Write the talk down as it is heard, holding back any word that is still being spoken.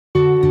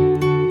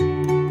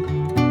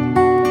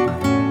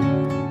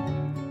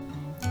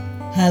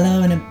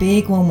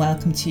big warm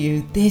welcome to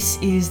you.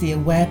 This is the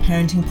Aware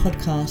Parenting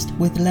Podcast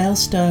with Lael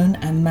Stone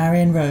and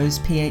Marion Rose,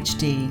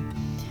 PhD.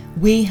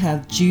 We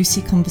have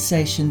juicy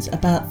conversations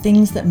about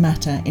things that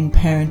matter in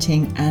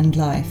parenting and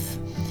life.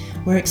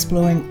 We're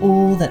exploring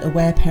all that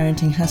Aware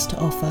Parenting has to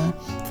offer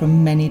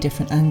from many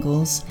different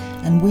angles,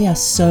 and we are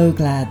so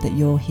glad that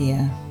you're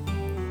here.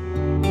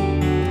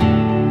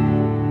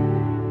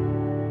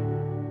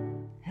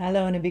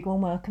 Hello and a big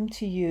warm welcome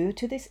to you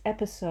to this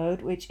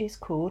episode, which is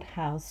called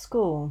How's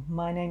School?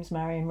 My name's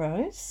Marion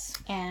Rose.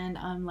 And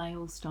I'm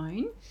Lael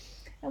Stone.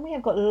 And we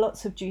have got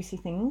lots of juicy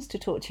things to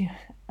talk to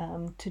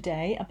you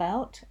today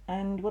about.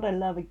 And what I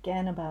love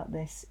again about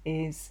this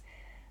is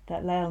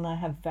that Lael and I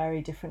have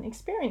very different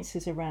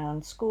experiences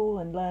around school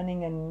and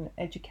learning and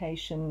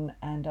education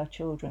and our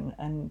children.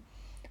 And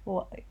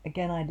what,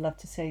 again, I'd love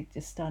to say,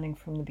 just starting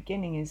from the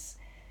beginning, is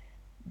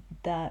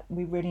that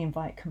we really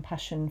invite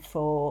compassion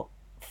for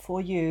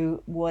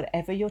you,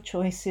 whatever your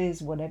choice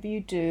is, whatever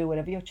you do,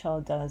 whatever your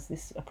child does.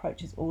 This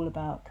approach is all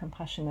about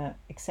compassionate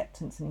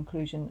acceptance and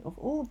inclusion of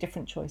all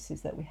different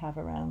choices that we have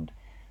around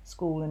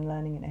school and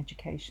learning and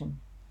education.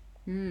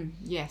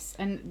 Yes,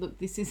 and look,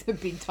 this is a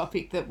big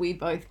topic that we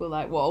both were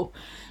like, whoa,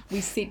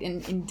 we sit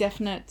in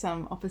definite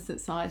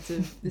opposite sides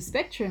of the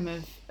spectrum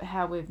of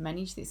how we've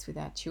managed this with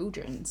our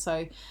children.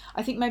 So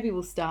I think maybe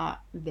we'll start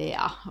there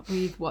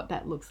with what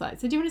that looks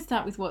like. So do you want to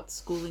start with what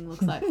schooling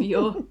looks like for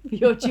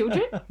your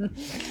children?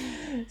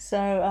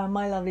 So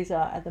my lovelies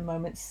are at the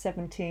moment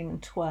 17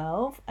 and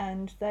 12,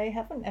 and they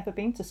haven't ever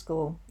been to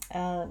school.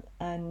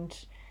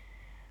 And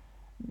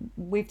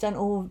we've done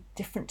all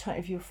different types.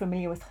 If you're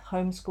familiar with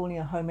homeschooling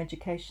or home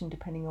education,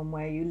 depending on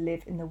where you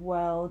live in the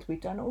world,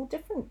 we've done all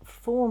different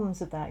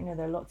forms of that. You know,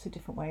 there are lots of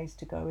different ways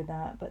to go with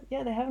that. But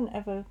yeah, they haven't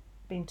ever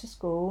been to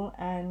school,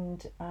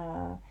 and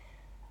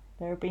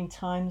there have been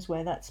times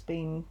where that's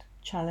been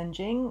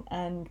challenging.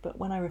 But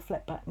when I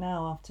reflect back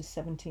now, after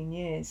 17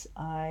 years,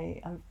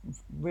 I've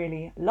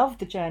really loved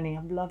the journey.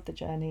 I've loved the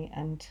journey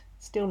and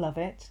still love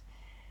it.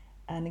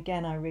 And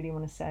again, I really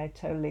want to say I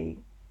totally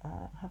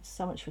have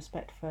so much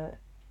respect for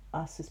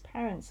us as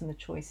parents and the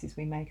choices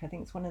we make. I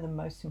think it's one of the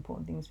most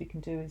important things we can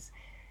do is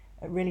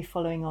really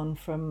following on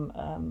from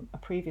a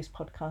previous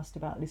podcast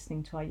about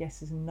listening to our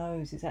yeses and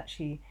nos, is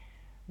actually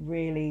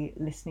really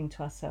listening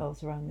to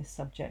ourselves around this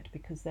subject,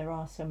 because there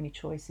are so many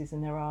choices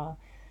and there are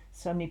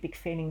so many big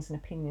feelings and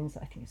opinions.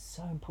 I think it's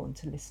so important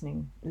to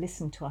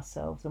listen to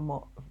ourselves and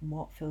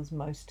what feels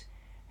most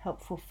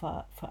helpful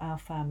for our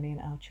family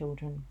and our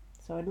children.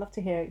 So I'd love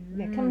to hear,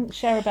 come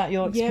share about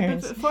your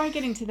experience. Yeah, but before I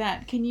get into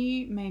that, can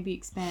you maybe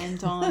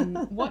expand on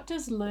what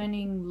does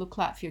learning look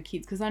like for your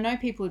kids? Because I know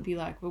people would be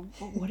like, well,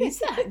 what is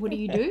that? What do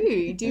you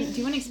do? Do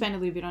you want to expand a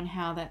little bit on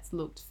how that's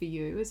looked for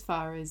you as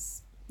far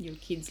as your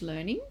kids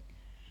learning?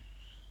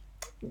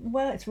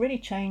 Well, it's really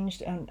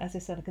changed, as I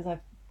said, because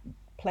I've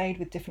played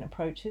with different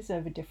approaches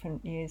over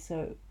different years.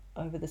 So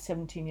over the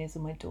 17 years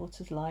of my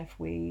daughter's life,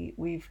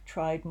 we've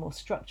tried more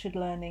structured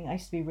learning. I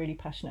used to be really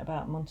passionate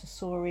about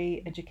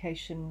Montessori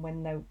education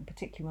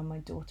particularly when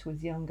my daughter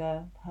was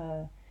younger.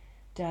 Her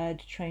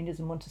dad trained as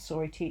a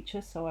Montessori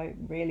teacher, so I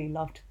really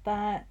loved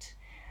that.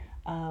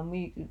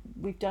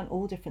 We've done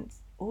all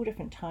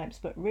different types,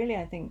 but really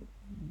I think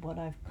what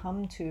I've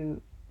come to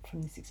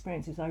from this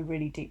experience is I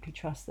really deeply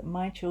trust that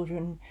my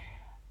children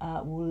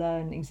will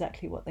learn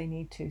exactly what they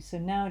need to. So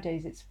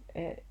nowadays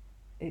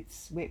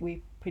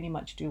we pretty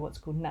much do what's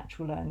called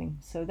natural learning.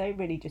 So they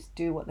really just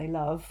do what they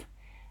love,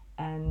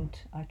 and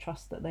I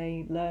trust that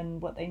they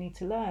learn what they need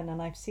to learn.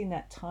 And I've seen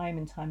that time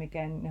and time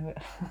again.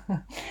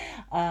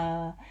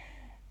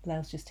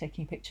 Lael's just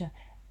taking a picture.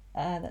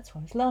 That's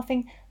why I was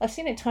laughing. I've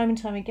seen it time and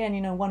time again.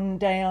 You know, one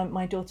day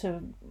my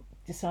daughter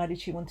decided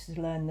she wanted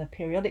to learn the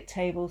periodic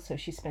table, so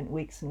she spent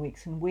weeks and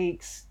weeks and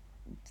weeks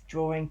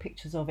drawing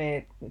pictures of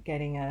it,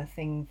 getting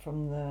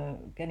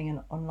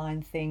an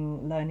online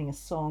thing, learning a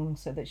song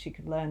so that she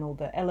could learn all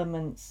the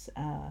elements.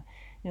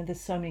 There's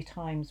so many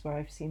times where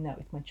I've seen that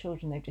with my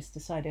children. They've just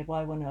decided, well,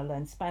 I want to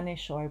learn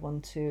Spanish, or I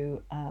want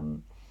to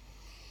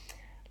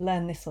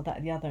learn this or that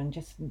or the other,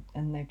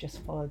 and they've just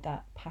followed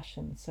that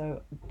passion.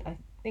 So I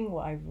think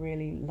what I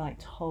really like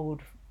to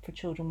hold for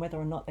children, whether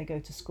or not they go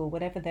to school,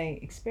 whatever they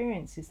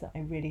experience, is that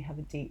I really have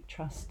a deep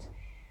trust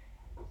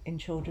in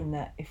children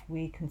that if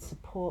we can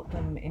support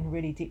them in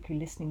really deeply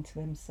listening to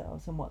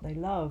themselves and what they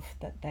love,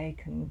 that they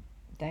can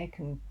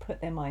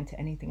put their mind to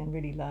anything and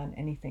really learn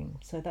anything.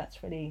 So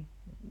that's really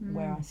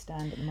where I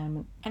stand at the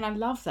moment. And I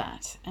love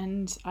that,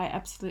 and I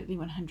absolutely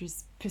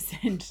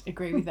 100%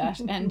 agree with that.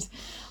 And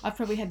I've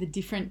probably had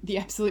the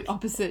absolute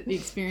opposite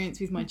experience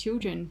with my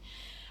children.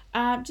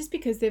 Just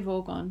because they've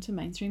all gone to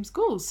mainstream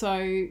schools.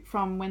 So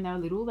from when they were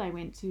little, they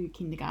went to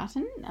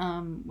kindergarten.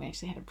 We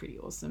actually had a pretty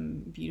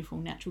awesome, beautiful,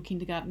 natural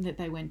kindergarten that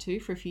they went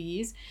to for a few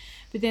years.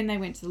 But then they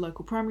went to the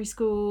local primary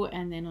school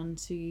and then on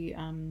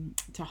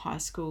to high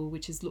school,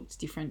 which has looked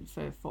different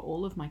for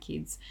all of my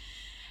kids.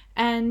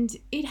 And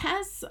it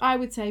has, I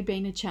would say,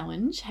 been a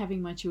challenge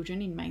having my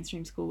children in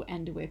mainstream school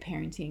and aware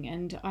parenting,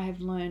 and I have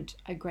learnt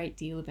a great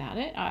deal about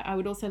it. I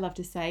would also love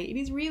to say it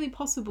is really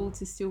possible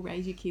to still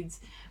raise your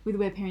kids with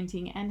aware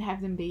parenting and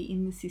have them be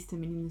in the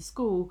system and in the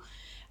school,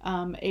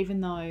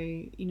 even though,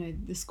 you know,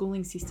 the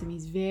schooling system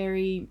is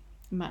very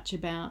much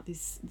about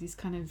this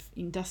kind of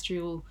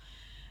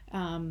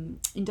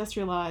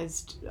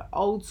industrialized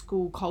old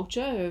school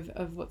culture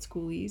of what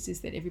school is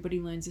that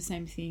everybody learns the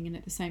same thing and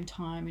at the same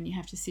time, and you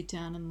have to sit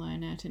down and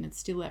learn it, and it's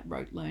still that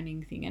rote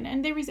learning thing.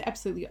 And there is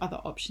absolutely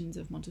other options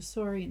of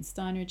Montessori and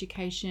Steiner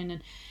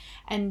education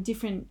and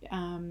different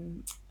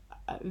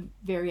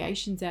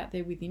variations out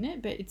there within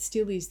it, but it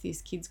still is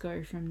this: kids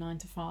go from 9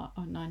 to 5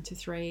 or 9 to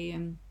 3,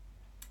 and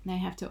they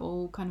have to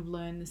all kind of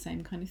learn the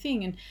same kind of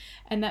thing,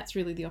 and that's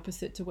really the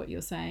opposite to what you're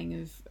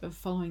saying of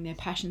following their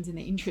passions and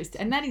their interests.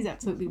 And that is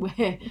absolutely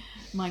where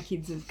my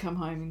kids have come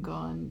home and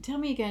gone, tell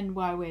me again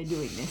why we're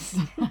doing this.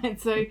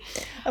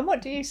 And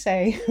what do you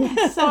say?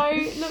 So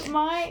look,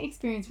 my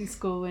experience with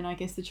school, and I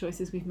guess the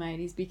choices we've made,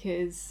 is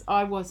because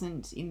I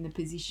wasn't in the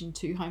position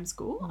to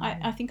homeschool.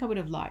 I think I would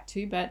have liked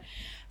to, but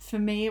for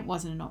me it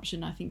wasn't an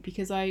option, I think,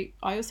 because I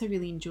also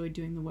really enjoyed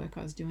doing the work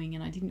I was doing,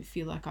 and I didn't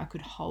feel like I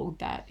could hold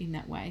that in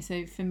that way.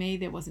 So for me,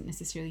 there wasn't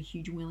necessarily a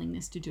huge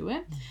willingness to do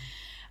it.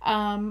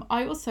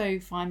 I also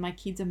find my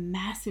kids are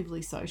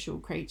massively social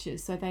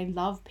creatures, so they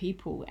love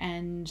people,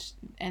 and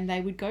they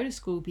would go to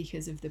school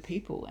because of the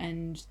people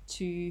and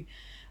to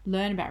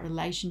learn about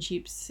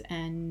relationships,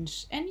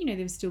 and you know,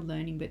 they were still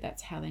learning, but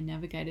that's how they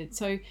navigated.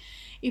 So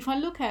if I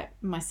look at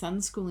my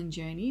son's schooling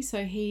journey,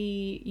 so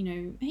he, you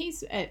know,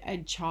 he's a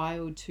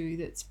child too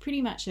that's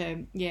pretty much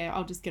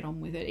I'll just get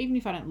on with it, even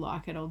if I don't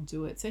like it, I'll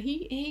do it. So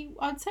he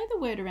I'd say the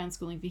word around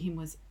schooling for him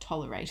was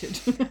tolerated.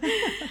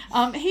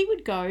 He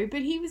would go,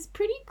 but he was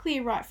pretty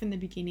clear right from the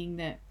beginning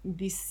that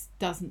this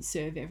doesn't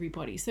serve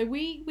everybody. So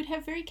we would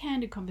have very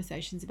candid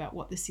conversations about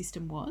what the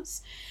system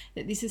was,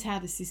 that this is how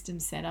the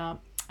system's set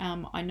up.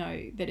 I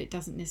know that it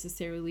doesn't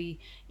necessarily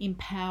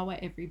empower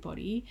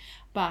everybody,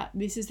 but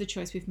this is the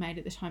choice we've made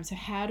at the time. So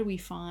how do we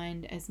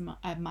find as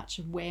much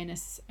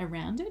awareness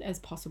around it as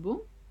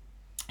possible?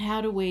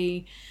 How do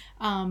we,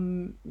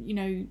 you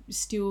know,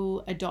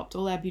 still adopt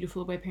all our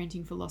beautiful aware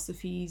parenting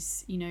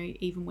philosophies, you know,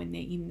 even when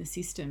they're in the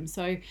system?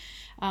 So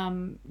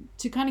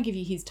to kind of give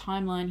you his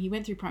timeline, he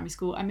went through primary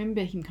school. I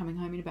remember him coming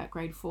home in about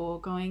grade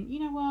 4 going, you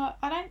know what,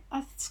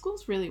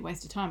 school's really a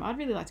waste of time. I'd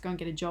really like to go and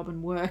get a job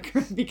and work,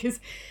 because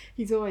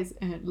he's always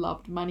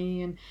loved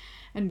money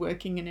and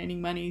working and earning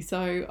money.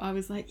 So I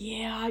was like,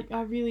 yeah,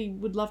 I really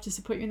would love to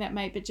support you in that,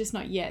 mate, but just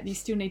not yet. You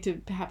still need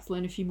to perhaps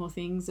learn a few more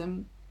things.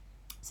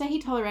 So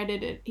he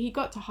tolerated it. He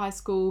got to high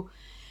school.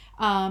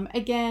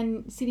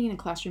 Again, sitting in a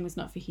classroom was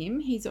not for him.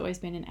 He's always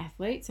been an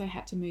athlete, so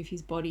had to move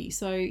his body.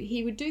 So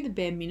he would do the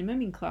bare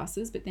minimum in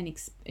classes, but then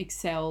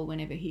excel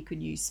whenever he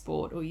could use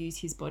sport or use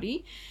his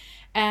body.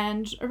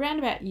 And around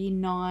about year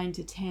 9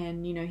 to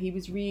 10, you know, he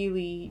was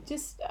really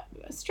just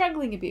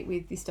struggling a bit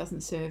with this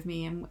doesn't serve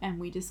me. And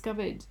we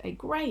discovered a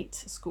great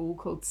school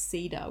called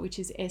CEDA, which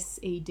is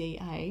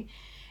SEDA.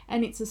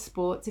 And it's a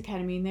sports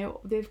academy, and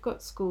they've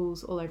got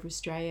schools all over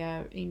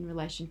Australia in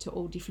relation to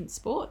all different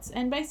sports.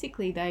 And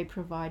basically they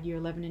provide year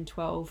 11 and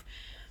 12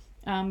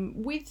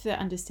 with the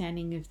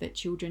understanding of that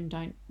children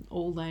don't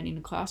all learn in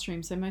a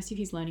classroom. So most of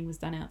his learning was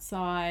done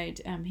outside.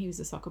 He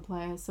was a soccer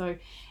player, so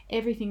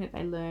everything that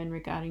they learn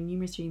regarding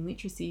numeracy and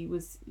literacy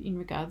was in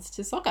regards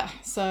to soccer.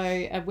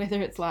 So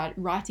whether it's like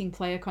writing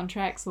player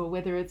contracts, or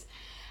whether it's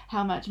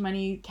how much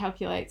money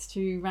calculates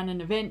to run an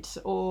event,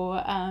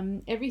 or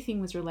everything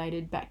was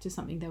related back to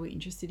something they were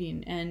interested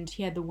in. And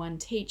he had the one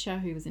teacher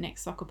who was an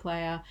ex-soccer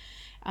player.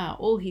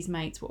 All his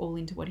mates were all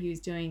into what he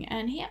was doing,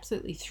 and he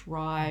absolutely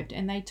thrived.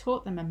 And they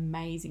taught them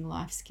amazing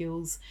life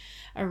skills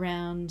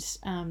around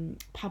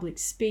public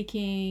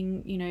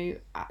speaking, you know,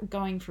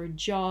 going for a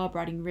job,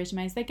 writing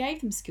resumes. They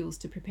gave them skills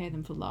to prepare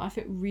them for life.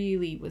 It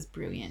really was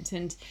brilliant.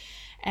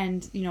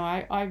 And you know,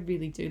 I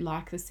really do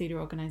like the CEDA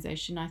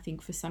organisation. I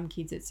think for some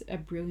kids it's a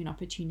brilliant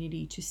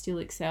opportunity to still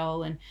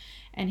excel. And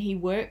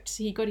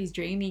he got his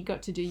dream. He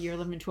got to do year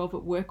 11 and 12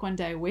 at work 1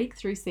 day a week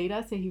through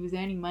CEDA, so he was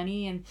earning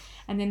money. And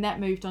then that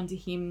moved on to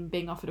him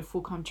being offered a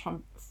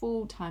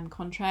full-time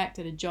contract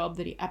at a job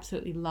that he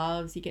absolutely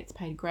loves. He gets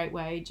paid a great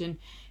wage, and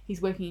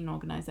he's working in an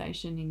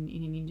organisation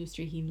in an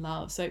industry he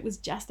loves. So it was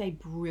just a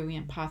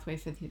brilliant pathway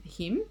for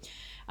him.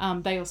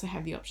 They also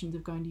have the options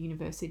of going to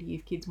university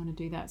if kids want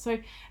to do that. So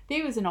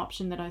there was an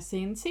option that I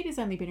see, and CEDA's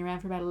only been around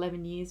for about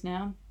 11 years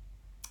now.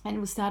 And it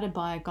was started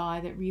by a guy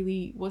that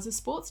really was a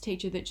sports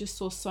teacher that just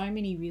saw so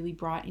many really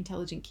bright,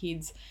 intelligent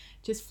kids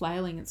just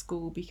flailing at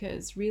school,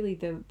 because really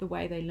the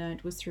way they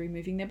learnt was through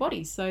moving their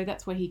bodies. So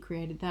that's why he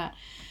created that.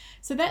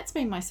 So that's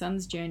been my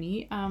son's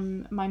journey.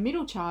 My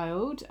middle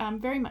child,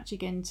 very much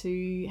again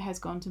has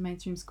gone to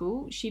mainstream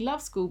school. She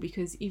loves school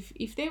because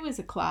if there was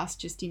a class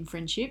just in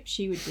friendship,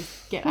 she would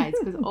just get A's,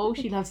 because all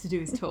she loves to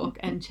do is talk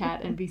and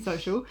chat and be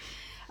social.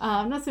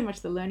 Not so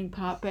much the learning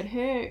part, but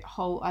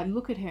I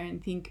look at her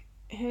and think,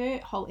 her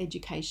whole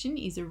education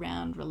is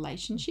around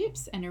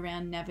relationships and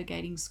around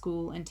navigating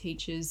school and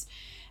teachers.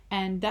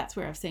 And that's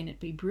where I've seen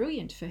it be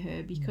brilliant for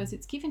her, because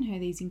it's given her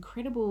these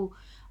incredible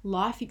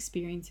life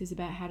experiences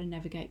about how to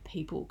navigate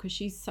people, because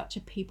she's such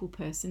a people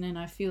person, and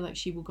I feel like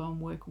she will go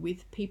and work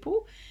with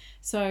people.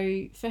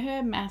 So for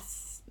her,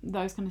 maths,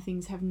 those kind of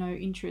things have no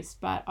interest,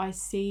 but I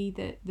see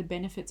that the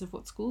benefits of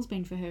what school's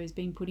been for her has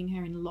been putting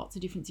her in lots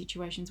of different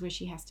situations where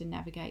she has to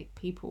navigate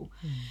people.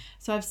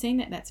 So I've seen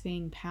that that's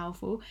been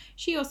powerful.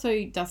 She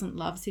also doesn't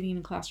love sitting in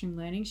a classroom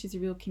learning. She's a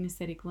real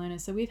kinesthetic learner.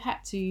 So we've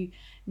had to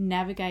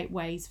navigate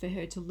ways for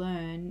her to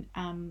learn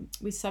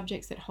with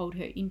subjects that hold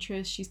her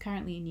interest. She's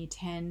currently in year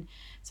 10.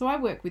 So I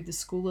work with the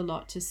school a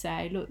lot to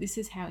say, look, this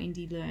is how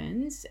Indy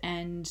learns,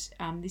 and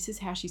this is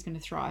how she's going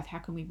to thrive. How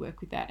can we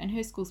work with that? And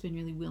her school's been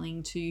really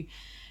willing to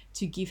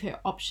give her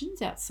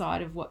options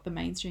outside of what the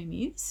mainstream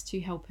is to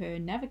help her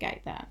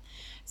navigate that.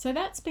 So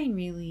that's been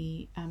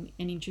really an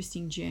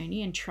interesting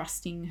journey, and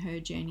trusting her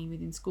journey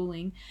within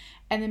schooling.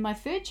 And then my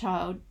third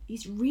child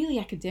is really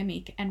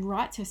academic and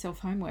writes herself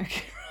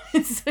homework.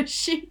 So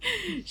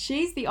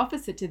she's the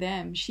opposite to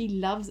them. She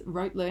loves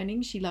rote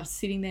learning. She loves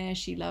sitting there.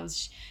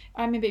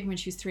 I remember even when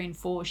she was 3 and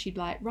 4, she'd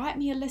like, write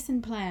me a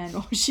lesson plan,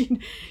 or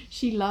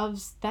she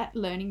loves that.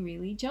 Learning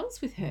really gels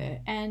with her,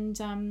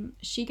 and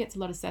she gets a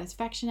lot of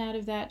satisfaction out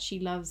of that. She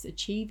loves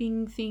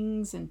achieving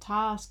things and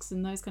tasks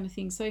and those kind of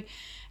things. So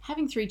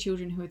having 3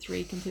 children who are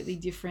 3 completely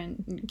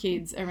different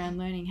kids around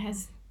learning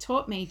has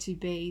taught me to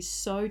be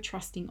so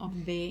trusting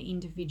of their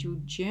individual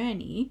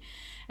journey.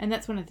 And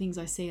that's one of the things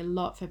I see a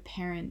lot for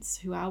parents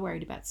who are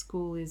worried about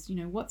school is,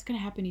 what's going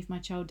to happen if my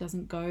child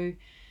doesn't go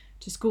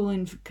to school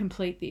and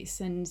complete this?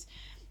 And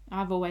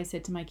I've always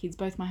said to my kids,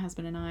 both my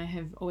husband and I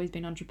have always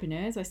been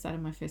entrepreneurs. I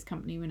started my first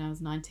company when I was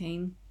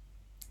 19.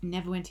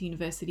 Never went to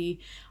university.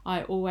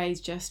 I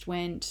always just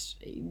went,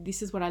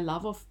 this is what I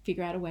love, I'll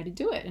figure out a way to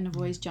do it. And I've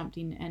always jumped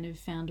in and have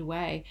found a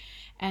way.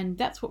 And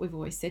that's what we've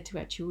always said to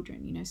our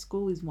children.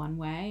 School is one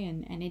way,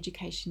 and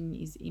education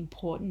is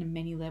important in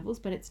many levels,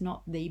 but it's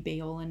not the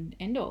be all and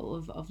end all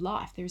of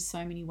life. There are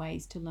so many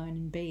ways to learn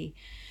and be.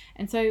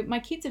 And so my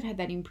kids have had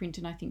that imprint,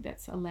 and I think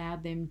that's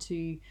allowed them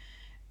to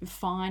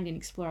find and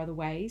explore other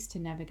ways to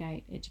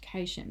navigate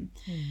education.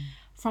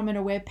 From an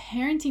aware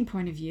parenting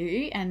point of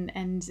view,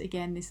 and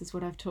again, this is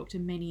what I've talked to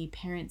many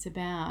parents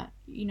about,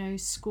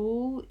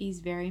 school is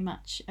very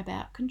much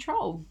about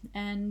control,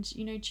 and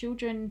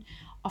children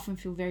often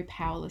feel very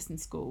powerless in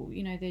school.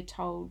 They're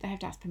told they have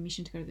to ask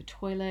permission to go to the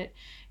toilet.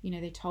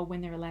 They're told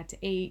when they're allowed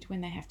to eat,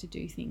 when they have to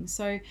do things.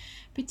 So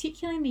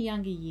particularly in the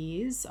younger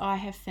years, I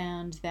have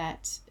found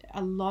that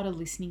a lot of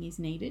listening is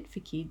needed for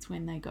kids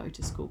when they go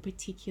to school,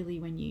 particularly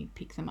when you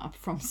pick them up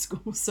from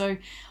school. So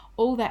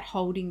all that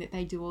holding that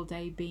they do all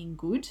day being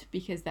good,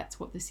 because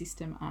that's what the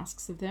system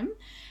asks of them,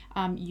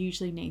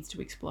 usually needs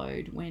to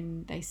explode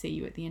when they see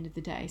you at the end of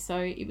the day. So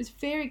it was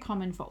very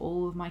common for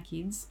all of my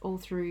kids, all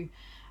through,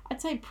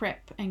 I'd say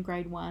prep and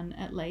grade 1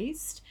 at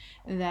least,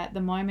 that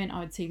the moment I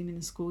would see them in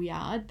the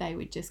schoolyard, they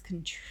would just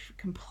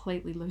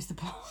completely lose the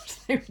plot.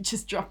 They would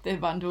just drop their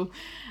bundle,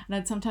 and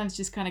I'd sometimes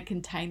just kind of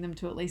contain them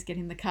to at least get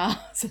in the car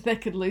so they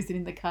could lose it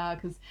in the car,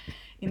 because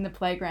in the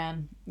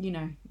playground,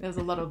 there's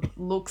a lot of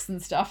looks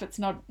and stuff. It's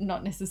not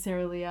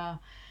necessarily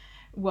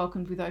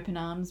welcomed with open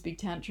arms, big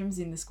tantrums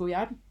in the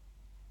schoolyard.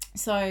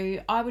 So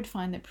I would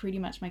find that pretty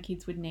much my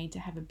kids would need to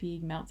have a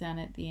big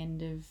meltdown at the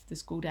end of the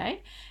school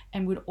day,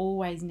 and would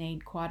always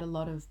need quite a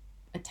lot of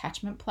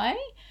attachment play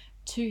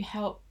to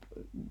help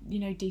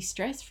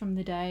de-stress from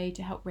the day,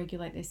 to help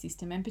regulate their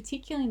system. And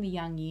particularly in the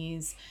young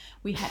years,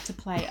 we had to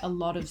play a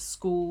lot of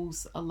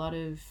schools, a lot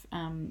of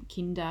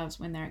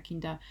kinders when they're at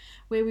kinder,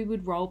 where we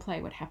would role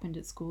play what happened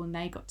at school, and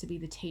they got to be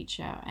the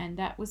teacher. And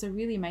that was a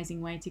really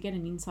amazing way to get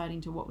an insight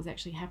into what was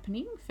actually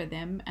happening for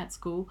them at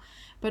school,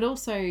 but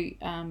also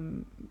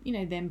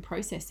them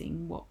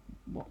processing what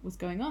was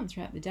going on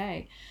throughout the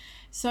day.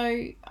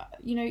 So,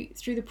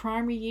 through the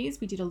primary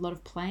years, we did a lot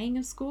of playing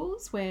of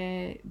schools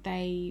where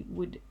they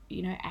would,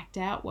 act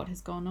out what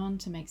has gone on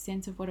to make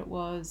sense of what it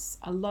was.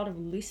 A lot of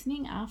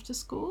listening after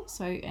school.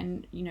 So,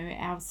 and,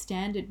 our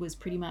standard was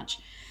pretty much,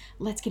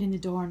 let's get in the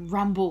door and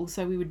rumble.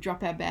 So we would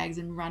drop our bags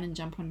and run and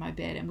jump on my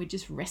bed, and we'd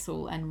just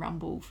wrestle and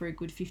rumble for a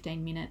good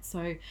 15 minutes.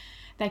 So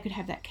they could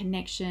have that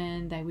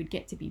connection. They would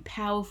get to be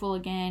powerful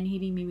again,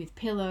 hitting me with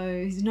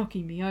pillows,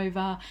 knocking me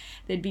over.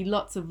 There'd be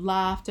lots of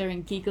laughter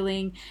and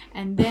giggling.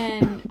 And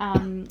then,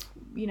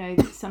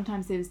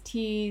 sometimes there was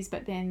tears,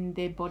 but then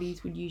their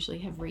bodies would usually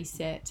have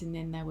reset, and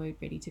then they were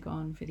ready to go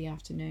on for the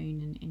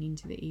afternoon and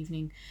into the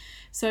evening.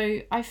 So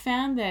I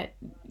found that,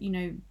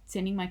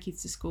 sending my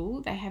kids to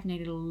school, they have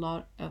needed a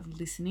lot of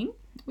listening,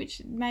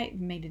 which may have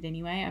needed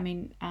anyway. I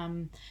mean,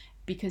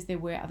 because there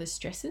were other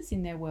stresses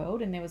in their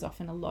world, and there was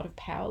often a lot of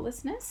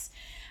powerlessness.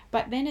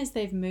 But then as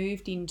they've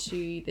moved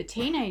into the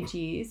teenage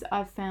years,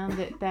 I've found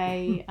that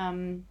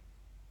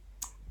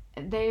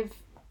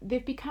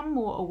they've become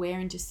more aware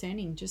and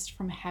discerning just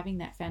from having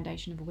that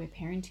foundation of aware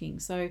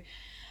parenting. So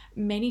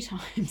many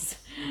times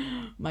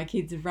my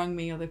kids have rung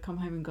me, or they've come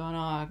home and gone, oh,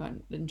 I got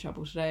in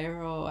trouble today,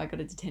 or oh, I got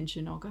a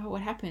detention. I'll go, oh,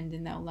 what happened?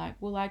 And they'll like,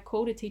 well, I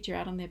called a teacher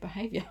out on their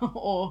behaviour,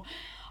 or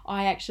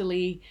I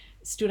actually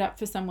stood up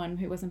for someone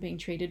who wasn't being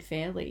treated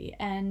fairly.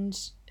 And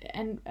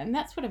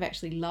that's what I've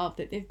actually loved,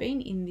 that they've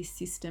been in this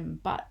system,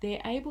 but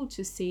they're able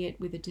to see it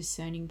with a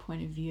discerning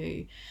point of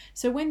view.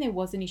 So when there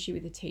was an issue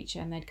with a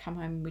teacher and they'd come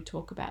home and we'd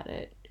talk about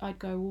it, I'd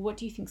go, well, what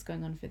do you think's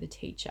going on for the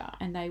teacher?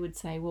 And they would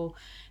say, well,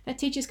 that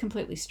teacher's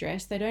completely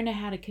stressed. They don't know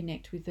how to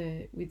connect with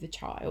the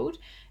child.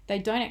 They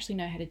don't actually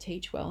know how to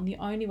teach well. And the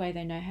only way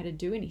they know how to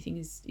do anything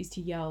is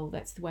to yell.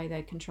 That's the way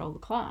they control the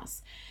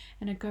class.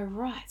 And I'd go,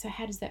 right, so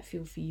how does that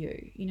feel for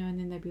you? You know, and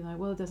then they'd be like,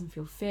 well, it doesn't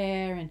feel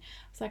fair. And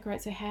it's like,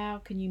 right, so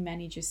how can you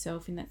manage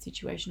yourself in that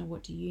situation, or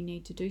what do you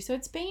need to do? So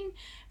it's been,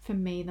 for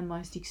me, the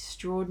most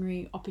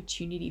extraordinary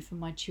opportunity for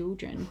my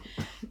children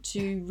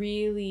to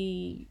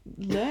really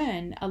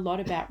learn a lot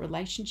about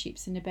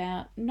relationships and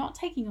about not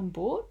taking on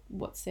board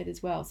what's said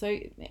as well. So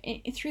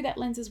through that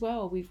lens as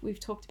well, we've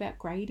talked about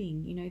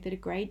grading, you know, that a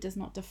grade does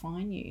not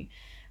define you.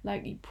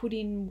 Like, you put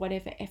in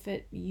whatever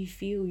effort you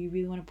feel you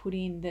really want to put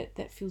in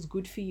that feels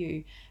good for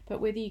you.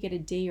 But whether you get a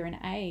D or an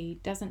A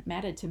doesn't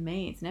matter to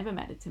me. It's never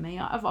mattered to me.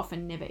 I've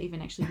often never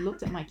even actually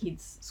looked at my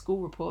kids' school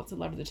reports a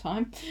lot of the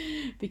time,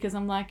 because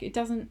I'm like, it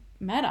doesn't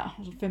matter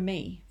for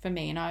me.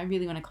 And I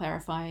really want to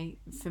clarify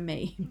for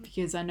me,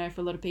 because I know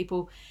for a lot of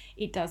people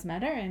it does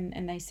matter,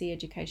 and they see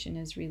education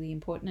as really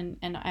important,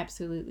 and I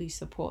absolutely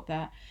support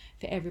that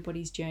for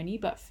everybody's journey.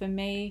 But for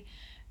me,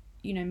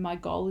 you know, my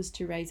goal is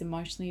to raise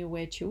emotionally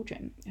aware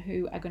children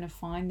who are going to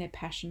find their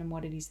passion and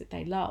what it is that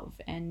they love.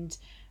 And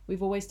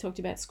we've always talked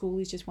about school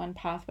is just one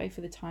pathway for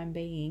the time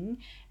being,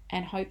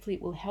 and hopefully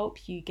it will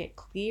help you get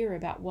clear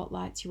about what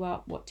lights you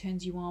up, what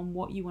turns you on,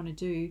 what you want to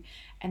do,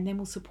 and then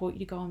we'll support you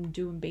to go and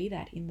do and be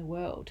that in the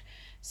world.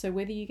 So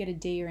whether you get a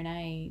D or an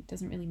A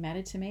doesn't really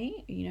matter to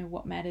me. You know,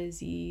 what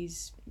matters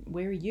is,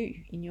 where are you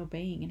in your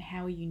being, and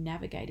how are you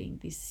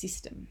navigating this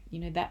system? You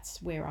know,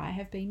 that's where I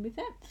have been with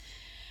it.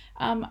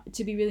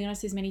 To be really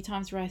honest, there's many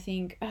times where I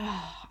think,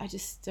 oh, I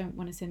just don't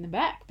want to send them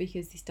back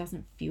because this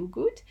doesn't feel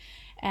good,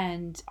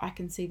 and I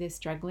can see they're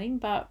struggling,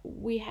 but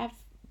we have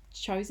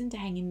chosen to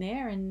hang in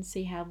there and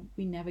see how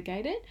we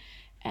navigate it.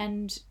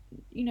 And,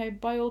 you know,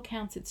 by all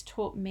counts, it's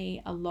taught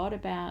me a lot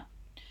about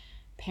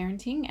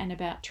parenting and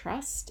about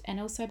trust, and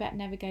also about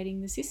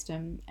navigating the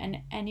system, and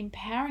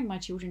empowering my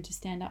children to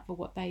stand up for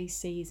what they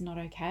see is not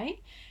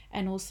okay,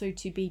 and also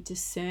to be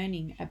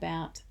discerning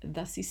about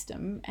the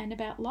system and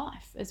about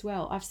life as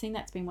well. I've seen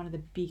that's been one of the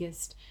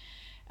biggest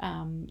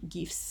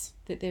gifts,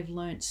 that they've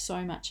learnt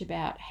so much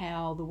about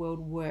how the world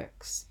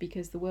works,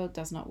 because the world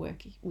does not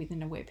work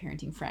within a aware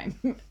parenting frame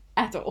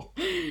at all,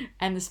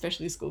 and the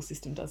specialist school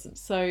system doesn't.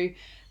 So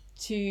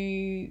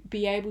to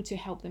be able to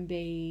help them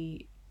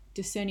be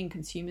discerning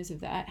consumers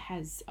of that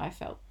has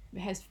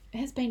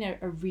been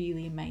a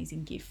really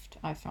amazing gift,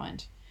 I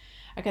find.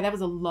 Okay, that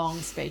was a long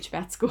speech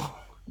about school.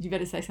 You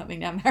better say something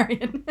now,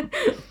 Marion.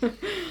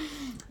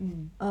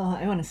 Oh,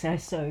 I want to say I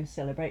so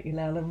celebrate you,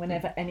 Lael, and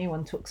whenever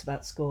anyone talks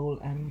about school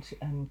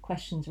and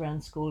questions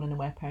around school and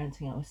aware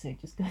parenting, I always say,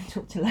 just go and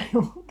talk to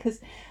Lael, because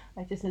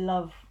I just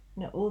love,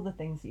 you know, all the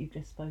things that you've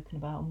just spoken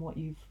about, and what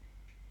you've,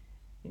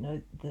 you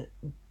know,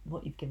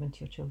 what you've given to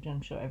your children.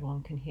 I'm sure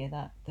everyone can hear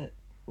that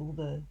all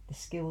the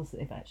skills that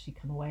they've actually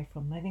come away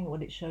from. And I think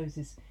what it shows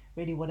is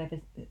really whatever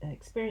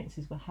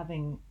experiences we're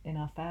having in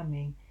our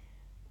family,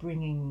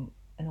 bringing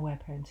an aware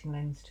parenting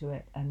lens to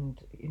it, and,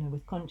 you know,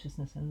 with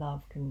consciousness and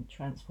love, can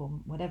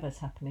transform whatever's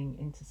happening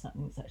into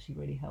something that's actually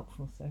really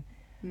helpful. So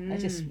I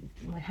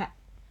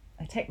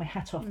take my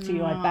hat off to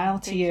you. I bow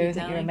to you. I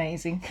think you're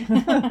amazing.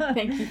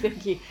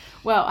 Thank you.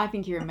 Well, I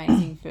think you're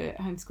amazing for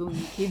homeschooling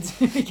your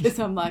kids, because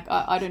I'm like,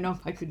 I don't know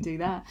if I could do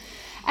that.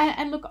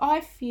 And look,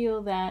 I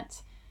feel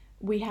that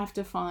we have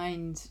to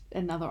find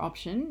another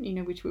option, you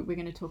know, which we're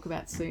going to talk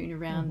about soon,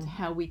 around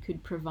how we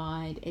could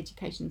provide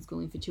education and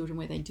schooling for children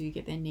where they do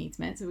get their needs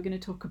met. So we're going to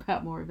talk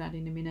about more of that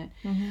in a minute.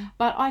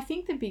 But I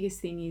think the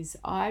biggest thing is,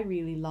 I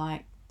really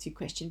like to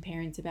question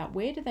parents about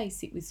where do they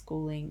sit with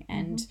schooling,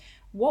 and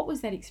what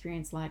was that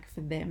experience like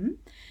for them,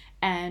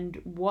 and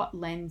what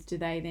lens do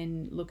they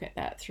then look at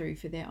that through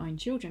for their own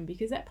children,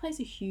 because that plays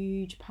a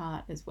huge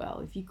part as well.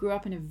 If you grew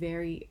up in a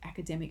very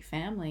academic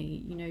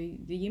family, you know,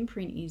 the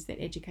imprint is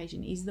that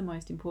education is the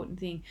most important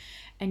thing,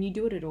 and you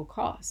do it at all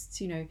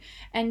costs, you know.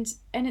 And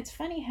it's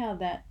funny how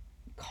that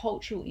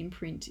cultural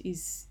imprint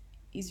is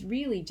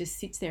really just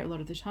sits there a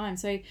lot of the time.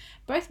 So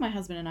both my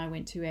husband and I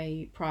went to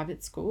a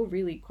private school,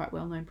 really quite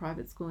well-known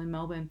private school in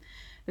Melbourne,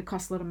 that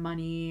cost a lot of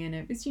money, and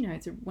it was, you know,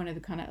 it's one of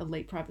the kind of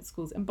elite private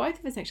schools, and both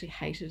of us actually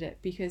hated it,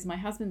 because my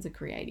husband's a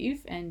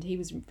creative and he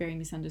was very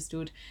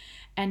misunderstood.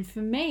 And for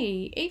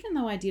me, even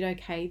though I did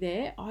okay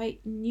there, I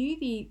knew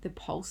the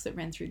pulse that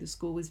ran through the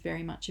school was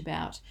very much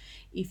about,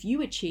 if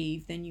you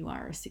achieve, then you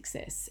are a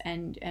success,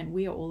 and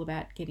we are all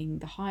about getting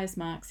the highest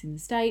marks in the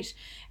state,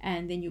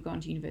 and then you'll go on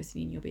to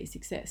university and you'll be a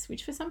success,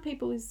 which for some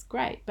people is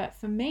great. But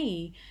for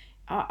me,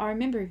 I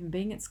remember even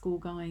being at school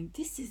going,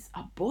 this is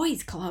a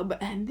boys' club,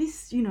 and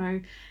this, you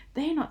know,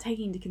 they're not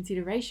taking into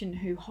consideration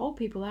who whole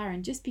people are.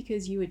 And just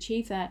because you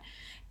achieve that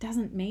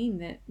doesn't mean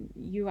that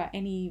you are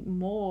any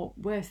more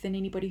worth than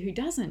anybody who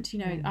doesn't.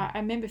 I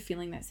remember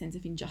feeling that sense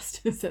of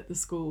injustice at the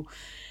school.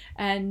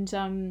 And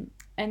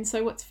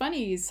so what's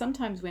funny is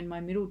sometimes when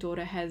my middle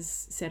daughter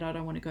has said, I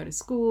don't want to go to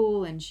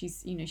school, and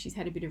she's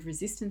had a bit of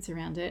resistance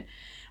around it,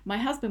 my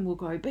husband will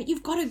go, but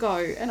you've got to go.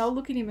 And I'll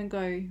look at him and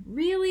go,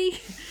 really?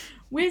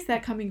 Where's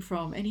that coming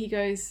from? And he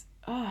goes,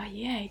 oh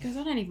yeah. He goes,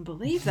 I don't even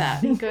believe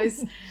that. He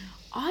goes,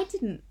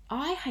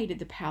 I hated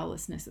the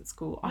powerlessness at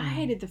school. I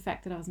hated the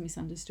fact that I was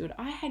misunderstood.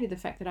 I hated the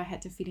fact that I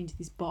had to fit into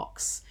this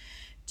box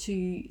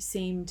to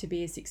seem to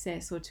be a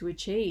success or to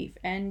achieve.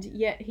 And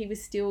yet he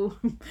was still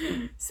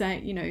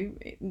saying,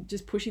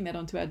 just pushing that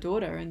onto our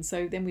daughter. And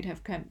so then we'd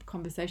have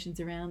conversations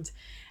around,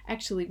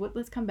 actually,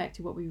 let's come back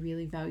to what we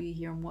really value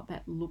here and what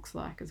that looks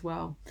like as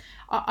well.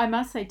 I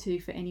must say too,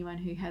 for anyone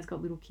who has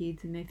got little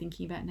kids and they're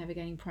thinking about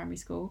navigating primary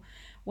school,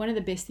 one of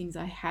the best things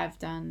I have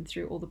done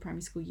through all the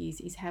primary school years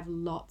is have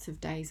lots of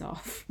days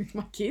off with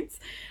my kids.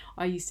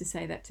 I used to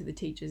say that to the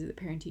teachers at the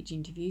parent-teacher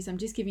interviews. I'm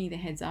just giving you the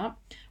heads up.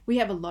 We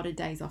have a lot of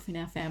days off in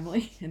our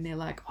family. And they're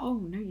like, oh,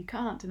 no, you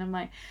can't. And I'm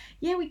like,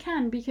 yeah, we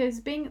can, because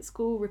being at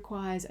school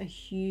requires a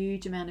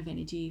huge amount of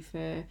energy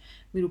for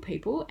little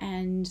people.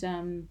 And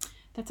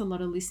that's a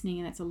lot of listening,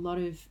 and that's a lot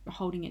of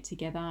holding it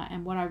together.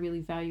 And what I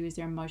really value is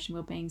their emotional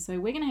well-being. So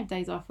we're going to have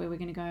days off where we're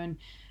going to go and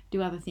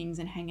do other things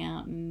and hang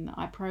out. And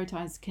I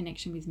prioritize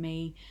connection with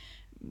me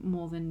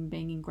more than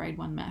being in grade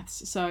 1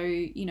 maths. So,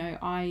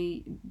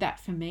 that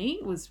for me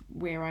was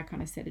where I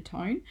kind of set a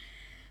tone.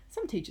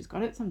 Some teachers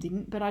got it, some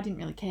didn't, but I didn't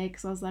really care,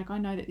 because I was like, I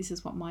know that this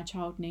is what my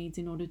child needs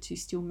in order to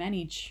still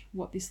manage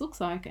what this looks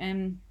like.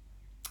 And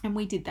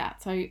we did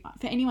that. So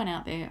for anyone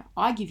out there,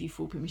 I give you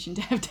full permission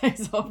to have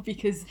days off,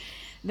 because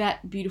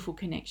that beautiful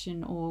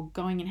connection, or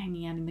going and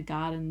hanging out in the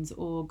gardens,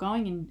 or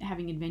going and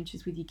having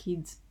adventures with your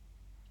kids,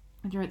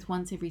 whether it's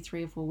once every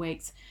 3 or 4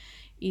 weeks,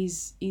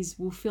 is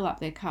will fill up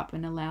their cup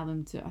and allow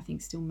them to, I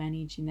think, still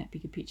manage in that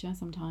bigger picture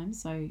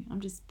sometimes. So I'm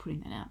just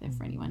putting that out there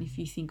for anyone. If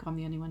you think I'm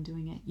the only one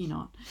doing it, you're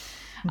not.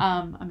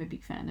 I'm a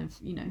big fan of,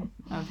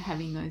 of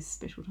having those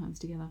special times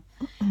together.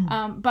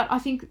 But I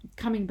think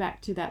coming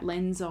back to that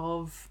lens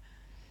of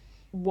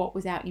what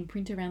was our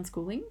imprint around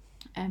schooling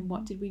and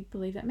what did we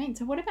believe that meant.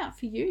 So what about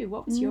for you?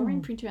 What was your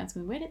imprint around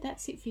schooling? Where did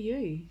that sit for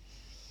you?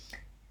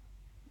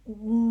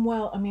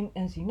 Well, I mean,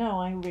 as you know,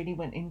 I really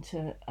went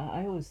into,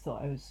 I always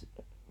thought I was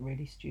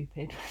really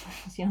stupid when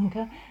I was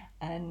younger.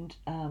 And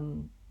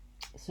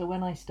so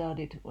when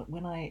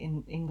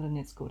in England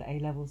it's called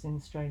A-levels, in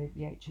Australia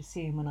the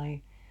HSC,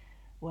 and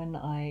when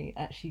I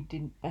actually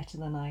did better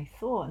than I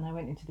thought, and I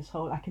went into this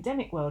whole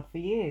academic world for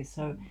years.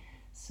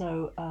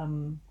 So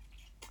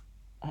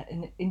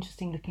and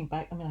interesting looking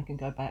back, I mean, I can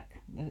go back,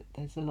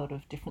 there's a lot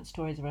of different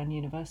stories around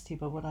university,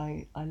 but what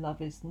I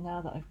love is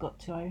now that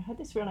I had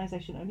this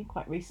realization only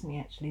quite recently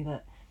actually,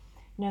 that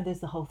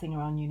there's the whole thing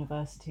around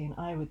university, and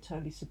I would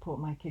totally support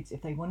my kids.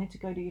 If they wanted to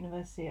go to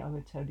university, I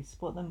would totally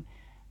support them,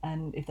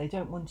 and if they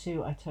don't want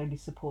to, I totally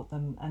support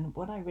them. And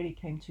what I really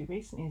came to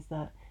recently is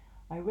that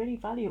I really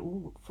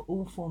value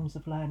all forms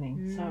of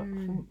learning. So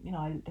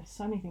there's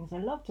so many things I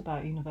loved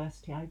about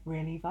university. I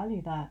really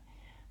value that,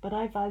 but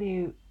I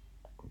value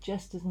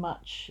just as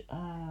much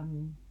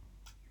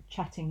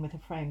chatting with a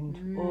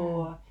friend,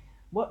 or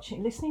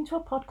listening to a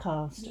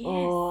podcast,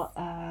 or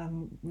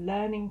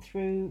learning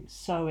through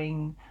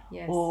sewing,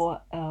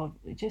 or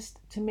just,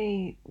 to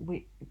me,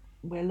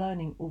 we're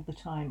learning all the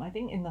time. I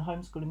think in the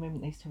homeschooling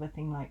movement they used to have a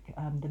thing like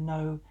the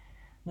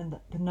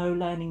no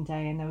learning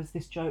day, and there was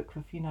this joke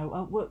of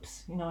oh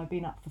whoops, I've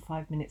been up for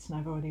 5 minutes and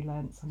I've already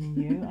learned something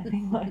new. I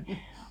think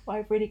what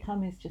I've really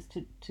come is just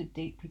to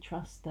deeply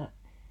trust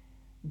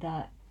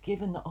that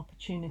given the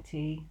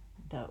opportunity,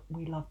 that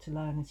we love to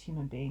learn as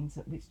human beings,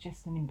 that it's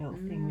just an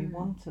inbuilt thing we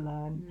want to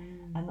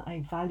learn, and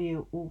I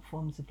value all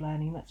forms of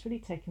learning. That's really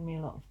taken me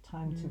a lot of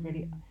time to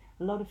really,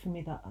 for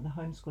me, that the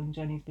homeschooling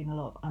journey has been a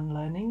lot of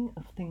unlearning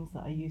of things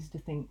that I used to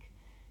think.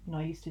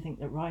 I used to think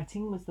that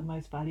writing was the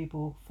most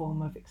valuable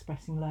form of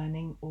expressing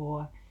learning,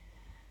 or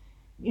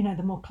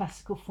the more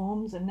classical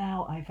forms, and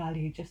now I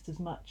value just as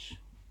much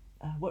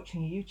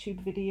watching a YouTube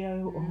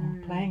video,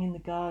 or playing in the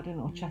garden,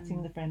 or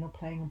chatting with a friend, or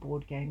playing a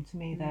board game. To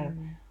me, they're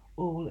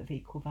all of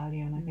equal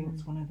value, and I think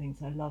it's one of the things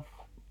I love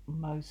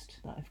most,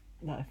 that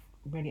I've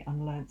really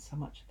unlearned so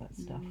much of that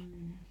stuff.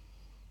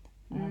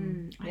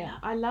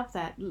 I love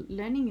that.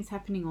 Learning is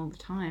happening all the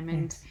time,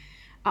 and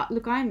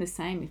look, I'm the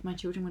same. If my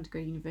children want to go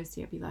to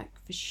university, I'd be like,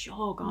 for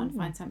sure, go and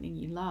find something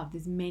you love.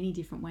 There's many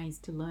different ways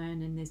to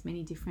learn, and there's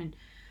many different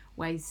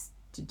ways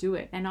to do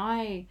it. And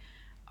I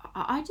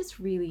just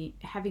really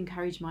have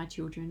encouraged my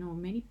children, or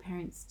many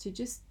parents, to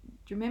just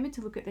remember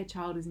to look at their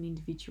child as an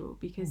individual,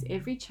 because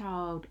every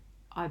child,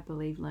 I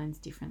believe, learns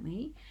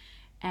differently.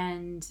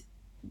 And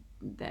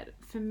that,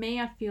 for me,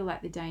 I feel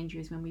like the danger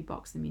is when we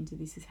box them into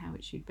this is how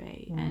it should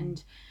be.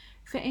 And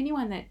for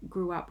anyone that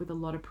grew up with a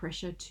lot of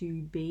pressure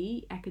to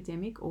be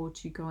academic, or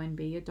to go and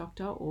be a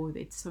doctor, or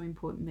it's so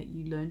important that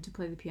you learn to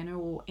play the piano,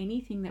 or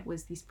anything that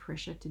was this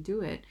pressure to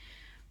do it,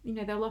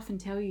 they'll often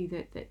tell you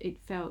that it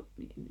felt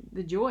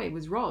the joy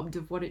was robbed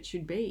of what it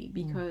should be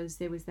because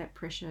there was that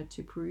pressure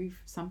to prove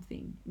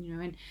something,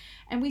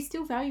 and we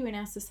still value in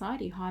our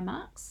society high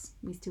marks.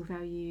 We still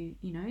value,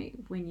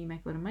 when you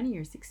make a lot of money,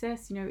 you're a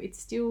success. It's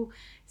still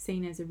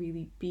seen as a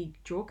really big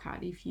draw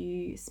card. If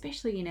you,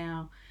 especially in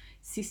our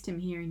system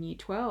here in year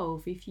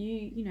 12, if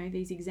you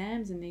these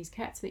exams and these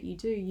cats that you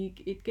do,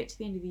 it get to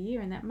the end of the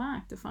year and that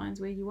mark defines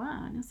where you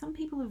are. Now some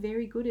people are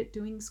very good at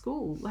doing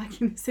school,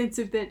 like in the sense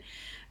of that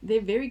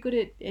they're very good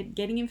at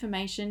getting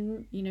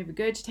information,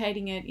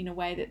 regurgitating it in a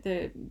way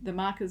that the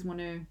markers want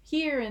to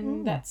hear,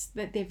 and that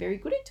they're very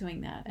good at doing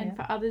that. And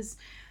for others,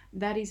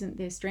 that isn't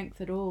their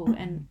strength at all.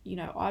 And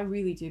I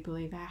really do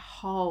believe our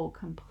whole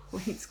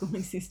complete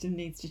schooling system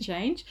needs to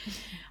change.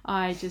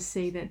 I just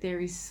see that there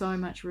is so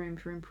much room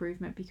for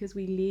improvement because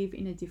we live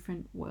in a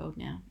different world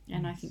now,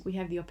 and I think we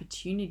have the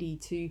opportunity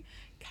to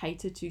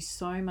cater to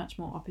so much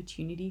more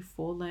opportunity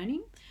for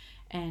learning.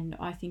 And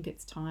I think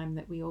it's time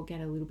that we all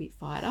get a little bit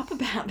fired up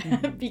about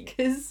that,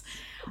 because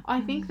I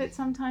think that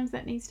sometimes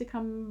that needs to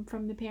come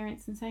from the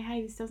parents and say,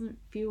 hey, this doesn't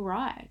feel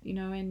right,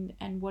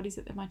 and what is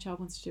it that my child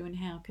wants to do and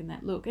how can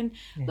that look? And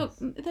look,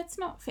 that's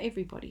not for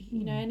everybody,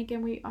 and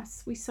again, we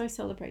so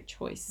celebrate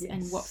choice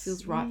and what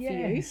feels right for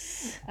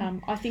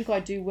you. I think I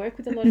do work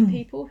with a lot of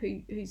people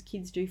whose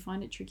kids do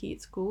find it tricky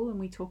at school, and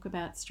we talk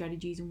about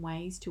strategies and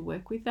ways to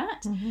work with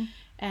that.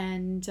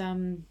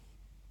 And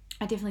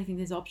I definitely think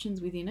there's options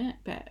within it,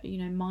 but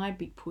my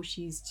big push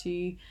is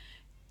to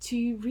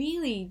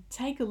really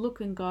take a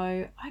look and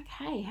go,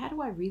 okay, how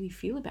do I really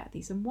feel about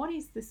this, and what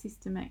is the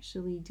system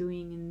actually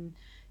doing and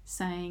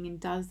saying, and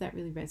does that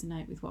really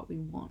resonate with what we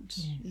want?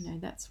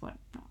 That's what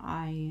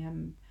I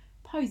am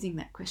posing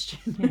that question.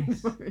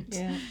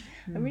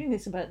 I really,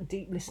 it's about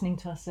deep listening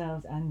to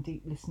ourselves and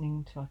deep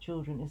listening to our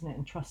children, isn't it,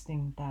 and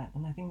trusting that.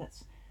 And I think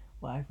that's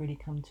what I've really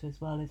come to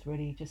as well, is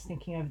really just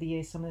thinking over the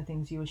years, some of the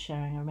things you were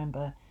sharing. I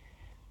remember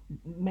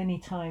many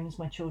times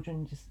my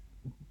children just,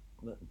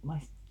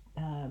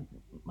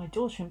 my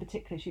daughter in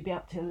particular, she'd be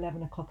up till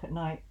 11 o'clock at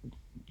night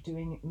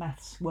doing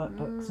maths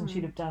workbooks, and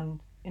she'd have done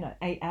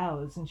 8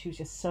 hours, and she was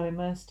just so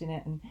immersed in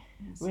it, and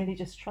really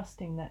just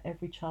trusting that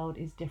every child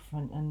is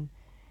different, and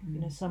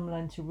some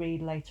learn to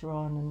read later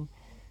on, and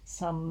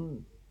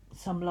some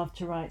love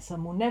to write,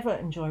 some will never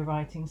enjoy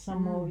writing,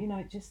 some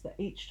will, just that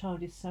each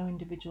child is so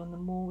individual, and the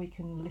more we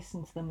can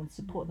listen to them and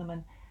support them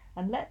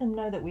and let them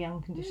know that we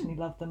unconditionally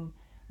love them,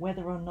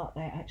 whether or not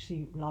they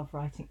actually love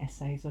writing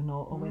essays or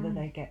not, or whether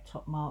they get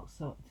top marks.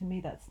 So to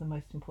me, that's the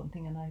most important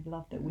thing, and I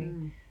love that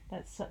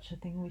that's such a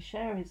thing we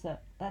share, is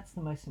that's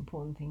the most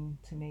important thing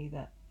to me,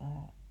 that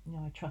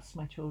I trust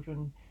my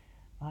children,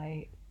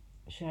 I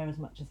share as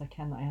much as I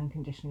can that I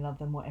unconditionally love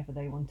them, whatever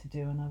they want to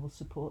do, and I will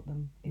support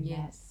them in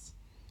that.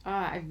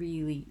 I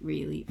really,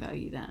 really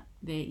value that,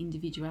 their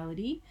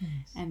individuality,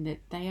 and that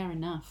they are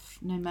enough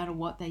no matter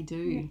what they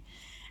do.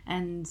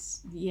 And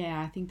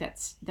I think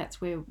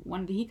that's where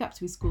one of the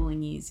hiccups with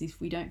schooling is, if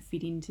we don't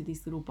fit into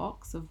this little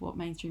box of what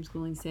mainstream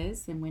schooling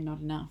says, then we're not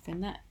enough,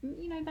 and that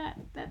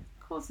that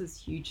causes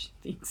huge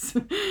things.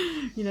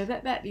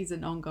 That is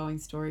an ongoing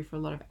story for a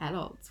lot of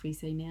adults we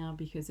see now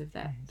because of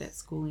that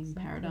schooling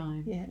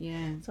paradigm.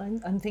 So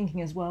I'm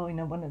thinking as well,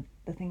 one of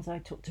the things I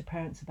talk to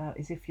parents about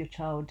is, if your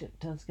child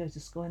does go to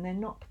school and they're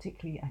not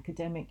particularly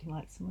academic,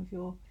 like some of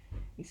your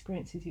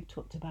experiences you've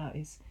talked about,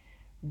 is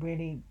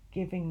really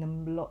giving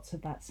them lots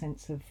of that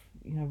sense of,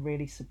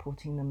 really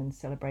supporting them and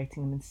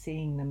celebrating them and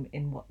seeing them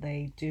in what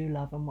they do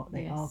love and what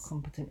they are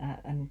competent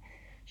at, and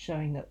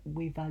showing that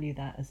we value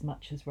that as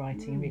much as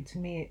writing. And to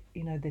me,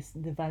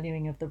 the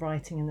valuing of the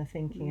writing and the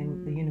thinking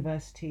and the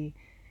university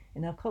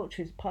in our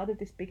culture is part of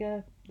this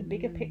bigger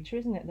picture,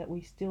 isn't it? That we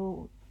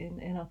still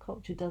in our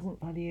culture doesn't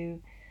value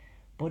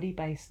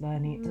body-based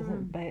learning.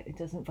 It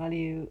doesn't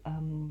value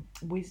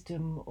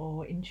wisdom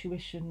or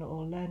intuition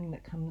or learning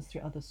that comes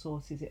through other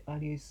sources. It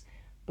values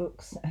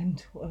books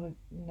and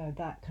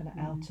that kind of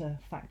outer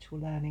factual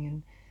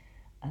learning,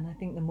 and I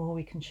think the more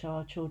we can show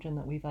our children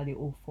that we value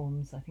all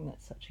forms, I think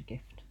that's such a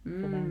gift for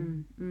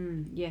them.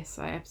 Yes,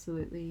 I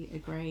absolutely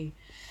agree.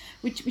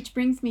 Which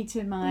brings me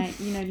to my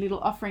little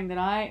offering that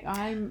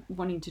I'm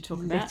wanting to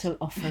talk about. Little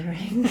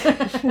offering.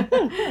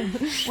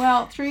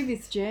 Well, through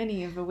this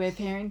journey of aware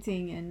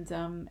parenting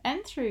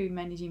and through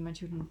managing my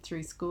children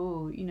through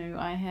school,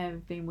 I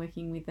have been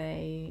working with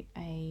a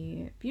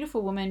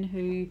beautiful woman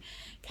who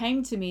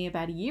came to me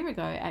about a year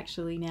ago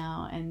actually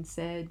now, and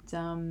said,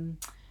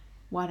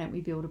 why don't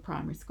we build a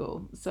primary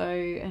school?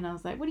 And I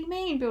was like, what do you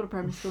mean build a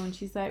primary school? And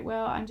she's like,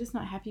 well, I'm just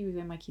not happy with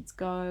where my kids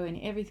go,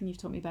 and everything you've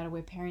taught me about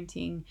aware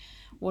parenting,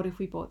 what if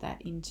we brought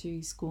that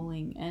into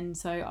schooling? And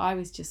so I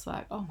was just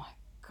like, oh my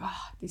God,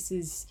 this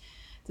is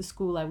the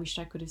school I wished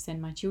I could have sent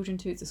my children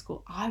to. It's a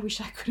school I wish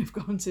I could have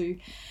gone to.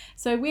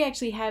 So we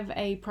actually have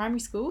a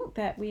primary school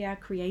that we are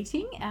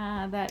creating,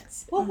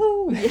 that's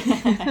woohoo!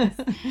 Yes,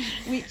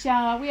 which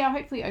we are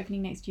hopefully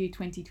opening next year,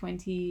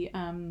 2020,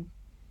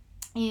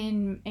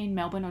 in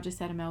Melbourne, or just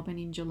out of Melbourne,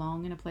 in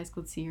Geelong, in a place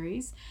called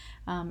Ceres.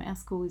 Our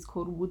school is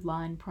called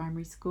Woodline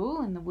Primary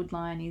School, and the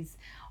Woodline is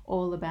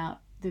all about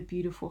the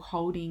beautiful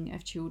holding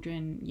of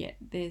children, yet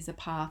there's a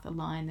path, a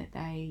line that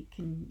they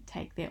can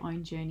take their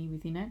own journey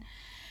within it.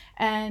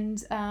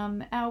 And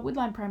our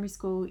Woodline Primary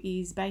School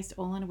is based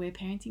all on aware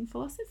parenting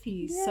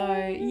philosophies. Yay! So,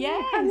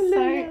 yeah,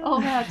 Hallelujah! so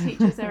all our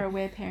teachers are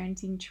aware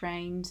parenting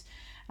trained.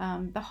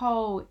 The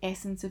whole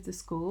essence of the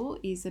school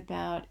is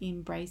about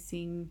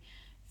embracing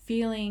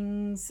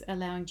feelings,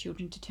 allowing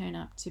children to turn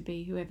up to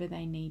be whoever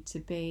they need to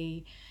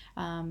be,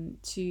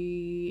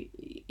 to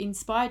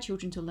inspire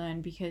children to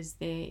learn because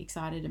they're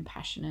excited and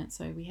passionate.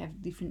 So we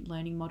have different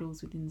learning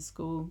models within the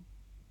school.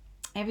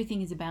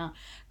 Everything is about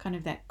kind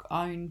of that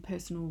own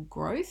personal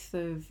growth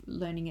of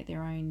learning at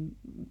their own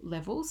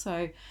level.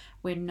 So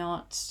we're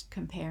not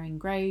comparing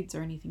grades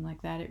or anything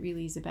like that. It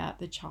really is about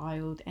the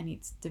child and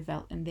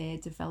their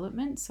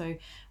development. So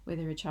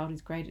whether a child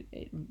is great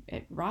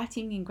at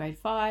writing in grade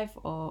 5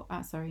 or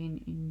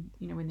in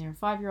when they're a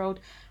 5-year-old,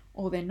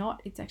 or they're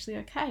not, it's actually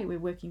okay. We're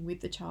working with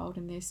the child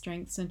and their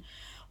strengths and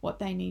what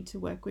they need to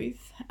work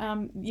with.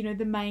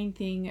 The main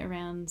thing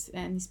around,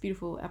 and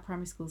our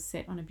primary school is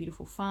set on a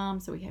beautiful farm,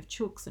 so we have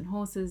chooks and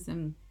horses,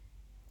 and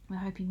we're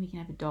hoping we can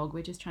have a dog.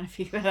 We're just trying to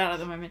figure that out at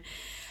the moment.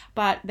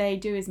 But they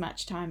do as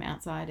much time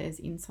outside as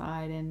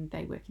inside, and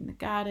they work in the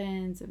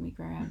gardens, and we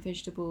grow our own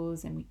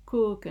vegetables, and we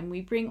cook, and we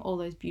bring all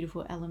those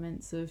beautiful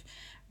elements of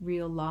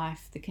real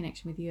life, the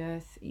connection with the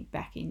earth,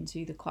 back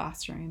into the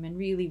classroom. And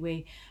really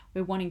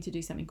we're wanting to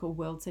do something called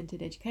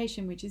world-centered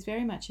education, which is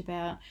very much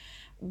about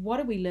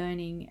what are we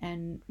learning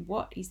and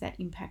what is that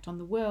impact on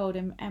the world,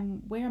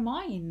 and where am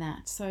I in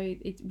that? So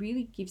it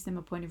really gives them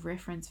a point of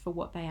reference for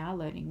what they are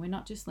learning. We're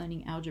not just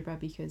learning algebra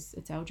because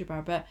it's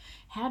algebra, but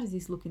how does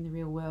this look in the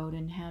real world,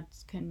 and how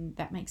can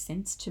that make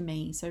sense to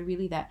me? So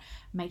really that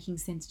making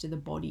sense to the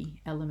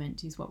body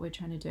element is what we're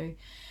trying to do.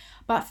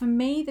 But for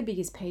me, the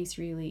biggest piece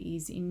really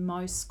is in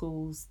most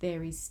schools,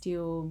 there is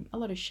still a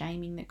lot of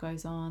shaming that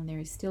goes on. There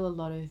is still a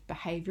lot of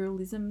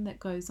behavioralism that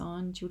goes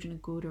on. Children are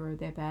good or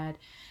they're bad.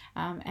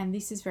 And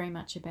this is very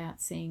much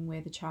about seeing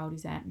where the child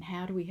is at and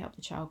how do we help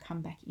the child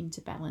come back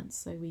into balance.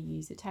 So we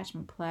use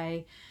attachment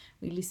play,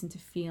 we listen to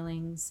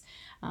feelings.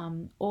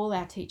 All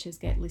our teachers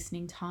get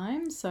listening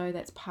time. So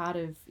that's part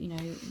of,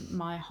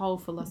 my whole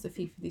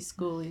philosophy for this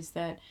school is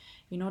that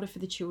in order for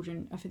the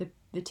children, for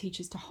the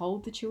teachers to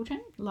hold the children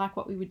like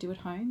what we would do at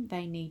home,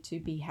 they need to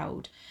be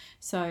held.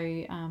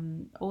 So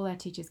all our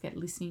teachers get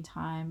listening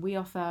time. We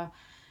offer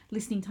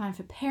listening time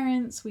for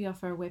parents. We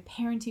offer aware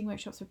parenting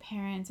workshops for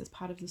parents as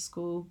part of the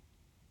school.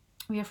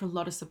 We offer a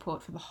lot of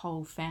support for the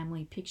whole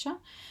family picture.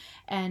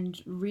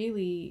 And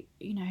really,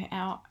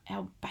 our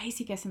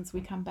basic essence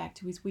we come back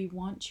to is we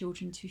want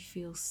children to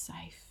feel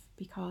safe,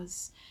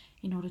 because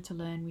in order to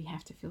learn, we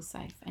have to feel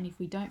safe. And if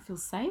we don't feel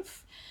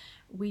safe,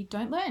 we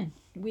don't learn.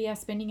 We are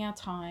spending our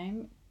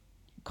time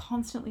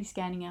constantly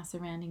scanning our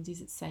surroundings. Is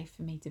it safe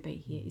for me to be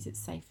here? Is it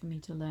safe for me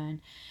to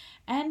learn?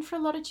 And for a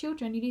lot of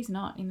children, it is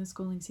not in the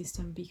schooling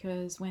system,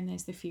 because when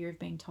there's the fear of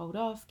being told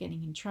off,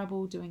 getting in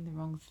trouble, doing the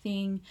wrong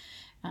thing,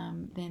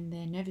 then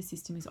their nervous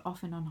system is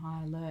often on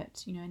high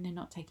alert, and they're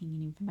not taking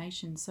in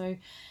information. So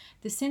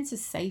the sense of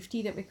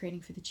safety that we're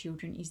creating for the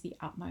children is the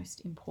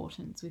utmost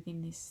importance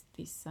within this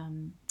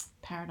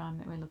paradigm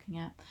that we're looking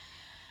at.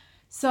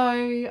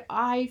 So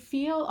I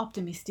feel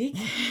optimistic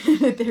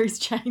that there is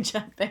change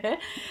out there.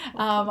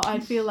 I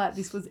feel like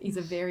this is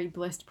a very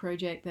blessed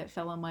project that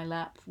fell on my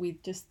lap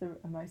with just the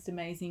most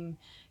amazing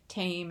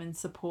team and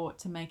support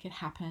to make it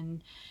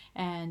happen.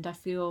 And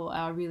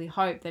I really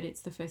hope that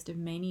it's the first of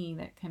many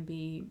that can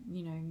be,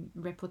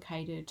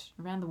 replicated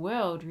around the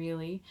world,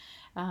 really,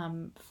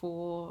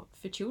 for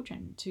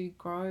children to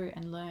grow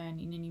and learn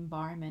in an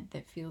environment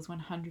that feels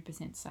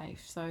 100%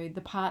 safe. So the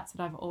parts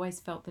that I've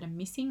always felt that are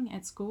missing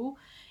at school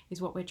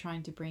is what we're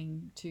trying to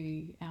bring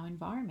to our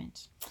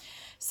environment.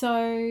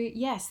 So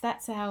yes,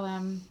 that's our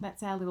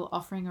little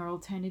offering or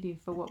alternative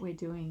for what we're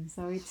doing.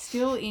 So it's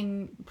still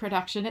in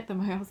production at the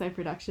moment. I'll say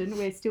production.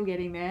 We're still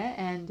getting there,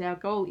 and our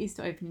goal is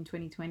to open in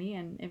 2020,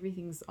 and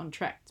everything's on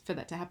track for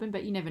that to happen.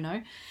 But you never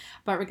know.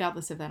 But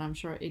regardless of that, I'm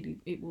sure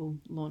it will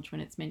launch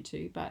when it's meant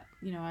to. But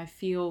I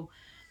feel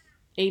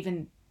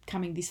even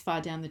coming this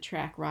far down the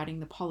track, writing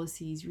the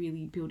policies,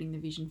 really building the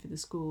vision for the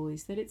school,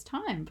 is that it's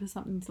time for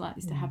something like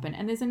this to happen.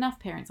 And there's enough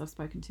parents I've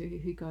spoken to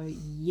who go,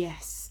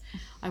 yes,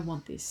 I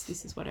want this.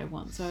 This is what I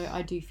want. So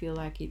I do feel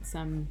like it's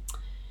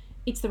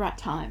the right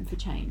time for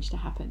change to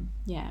happen.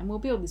 Yeah, and we'll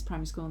build this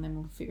primary school and then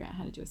we'll figure out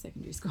how to do a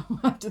secondary school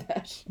after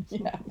that.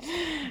 Yeah.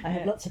 I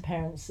had lots of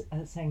parents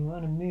saying they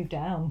want to move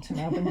down to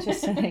Melbourne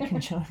just so they can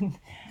join.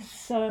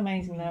 So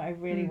amazing though. I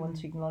really want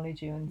to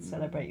acknowledge you and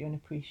celebrate you and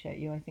appreciate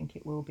you. I think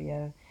it will be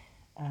a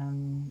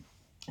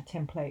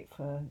template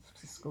for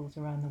schools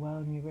around the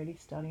world, and you're really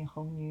starting a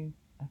whole new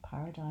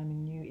paradigm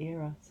and new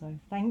era. So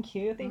thank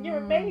you. I think you're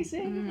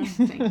amazing.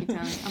 Thank you,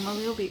 darling. I'm a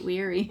little bit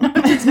weary. I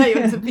have to tell you,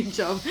 it's a big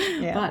job,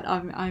 but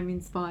I'm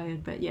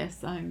inspired. But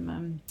yes,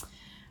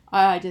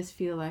 I just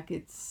feel like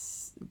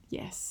it's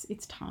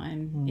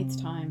time. It's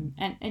time,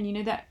 and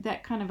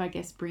that kind of, I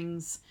guess,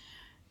 brings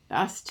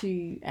us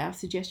to our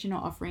suggestion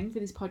or offering for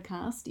this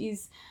podcast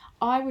is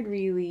I would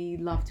really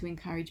love to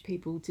encourage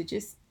people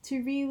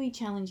to really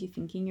challenge your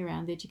thinking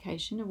around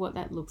education, of what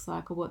that looks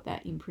like or what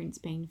that imprint's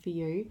been for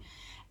you.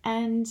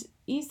 And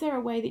is there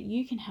a way that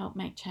you can help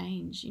make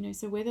change?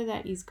 So whether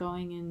that is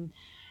going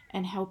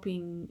and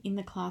helping in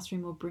the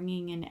classroom, or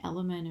bringing an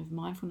element of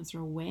mindfulness or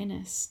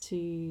awareness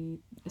to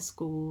a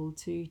school,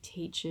 to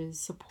teachers,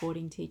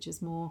 supporting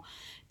teachers more,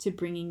 to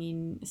bringing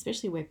in,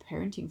 especially where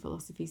parenting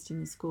philosophy is in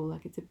the school,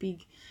 like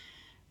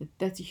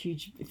that's a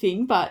huge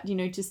thing, but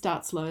to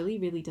start slowly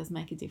really does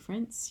make a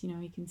difference.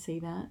 You can see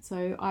that.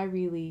 So I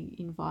really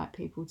invite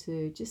people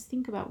to just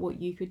think about what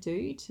you could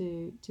do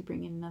to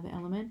bring in another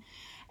element.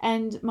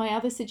 And my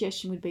other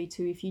suggestion would be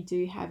to, if you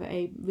do have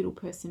a little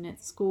person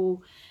at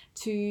school,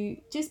 to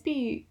just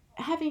be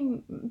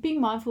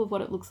mindful of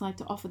what it looks like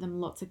to offer them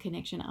lots of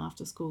connection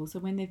after school. So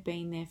when they've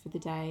been there for the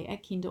day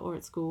at kinder or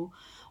at school,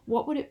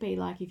 what would it be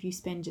like if you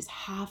spend just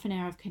half an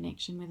hour of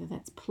connection, whether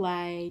that's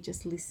play,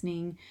 just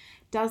listening?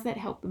 Does that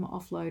help them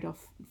offload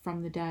off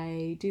from the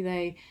day? Do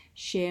they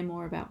share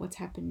more about what's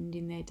happened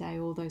in their day?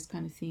 All those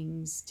kind of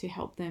things to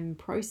help them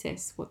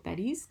process what that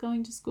is,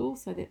 going to school,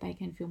 so that they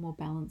can feel more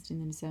balanced in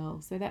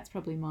themselves. So that's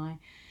probably my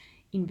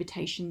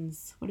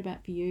invitations. What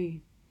about for you?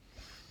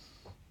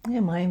 Yeah,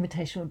 my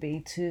invitation would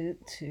be to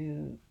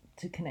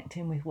connect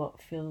in with what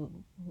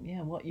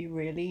you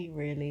really,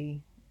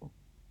 really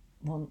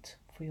want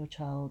for your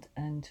child,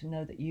 and to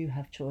know that you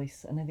have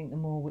choice. And I think the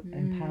more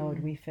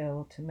empowered we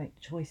feel to make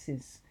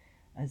choices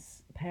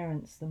as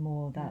parents, the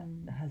more that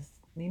has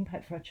the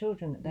impact for our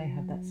children, that they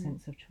have that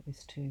sense of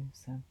choice too.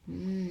 So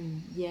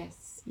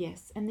yes,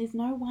 and there's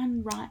no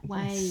one right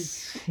way.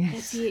 Yes.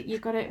 That's it.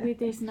 You've got to.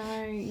 There's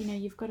no.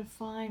 You've got to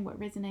find what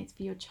resonates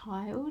for your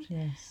child.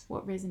 Yes.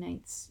 What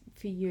resonates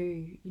for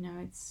you.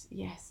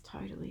 It's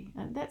totally.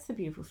 That's the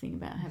beautiful thing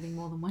about having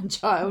more than one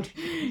child.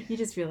 You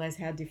just realise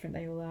how different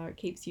they all are. It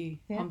keeps you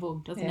humble,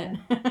 doesn't it?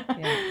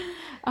 Yeah.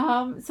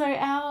 So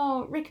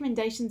our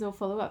recommendations or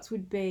follow-ups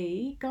would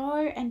be, go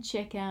and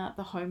check out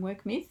The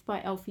Homework Myth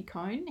by Alfie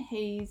Kohn.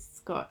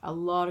 He's got a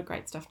lot of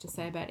great stuff to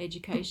say about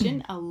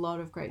education, a lot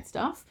of great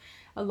stuff.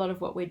 A lot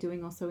of what we're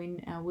doing also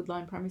in our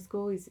Woodline Primary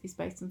School is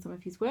based on some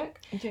of his work.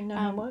 Are you doing no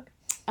homework?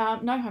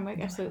 No homework,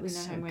 absolutely no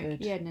so homework.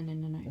 good. Yeah, no,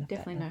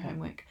 definitely no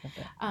homework. You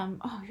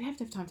have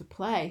to have time to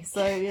play,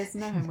 so yes,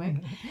 no homework.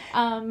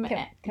 Ken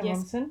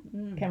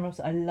Robinson. Ken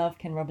Robinson. I love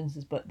Ken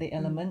Robinson's book, The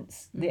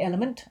Elements. The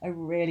Element. I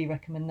really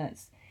recommend that.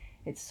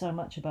 It's so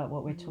much about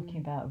what we're talking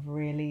about, of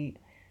really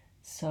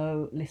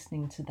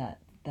listening to that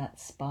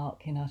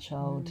spark in our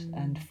child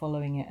and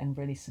following it, and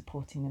really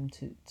supporting them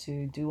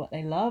to do what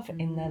they love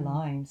in their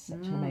lives.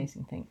 Such an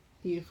amazing thing.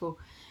 Beautiful.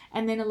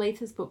 And then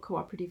Aletha's book,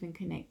 Cooperative and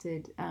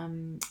Connected,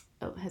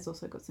 has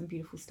also got some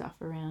beautiful stuff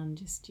around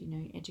just,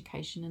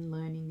 education and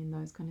learning and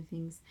those kind of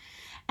things.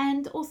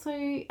 And also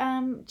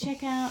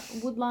check out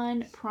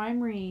Woodline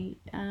Primary.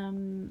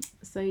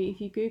 So if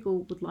you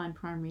Google Woodline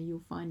Primary,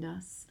 you'll find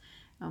us.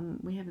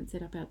 We haven't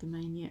set up our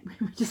domain yet.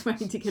 We're just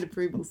waiting to get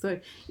approval. So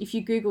if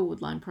you Google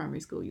Woodline Primary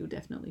School, you'll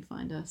definitely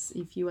find us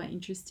if you are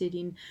interested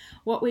in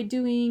what we're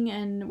doing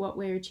and what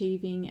we're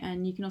achieving.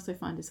 And you can also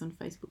find us on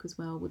Facebook as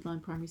well.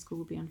 Woodline Primary School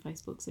will be on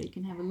Facebook, so you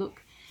can have a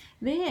look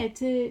there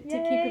to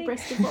keep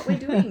abreast of what we're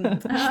doing.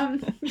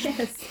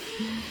 Yes.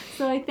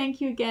 So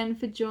thank you again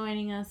for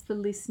joining us, for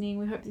listening.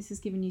 We hope this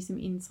has given you some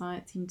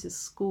insights into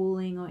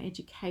schooling or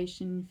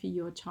education for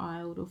your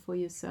child or for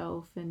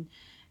yourself. And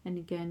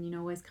again,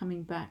 always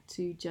coming back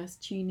to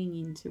just tuning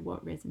into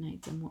what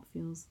resonates and what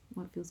feels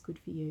good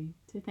for you.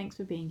 So thanks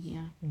for being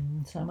here.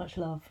 So much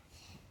love.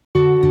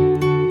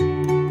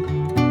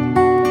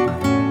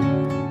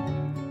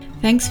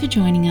 Thanks for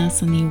joining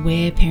us on the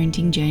Aware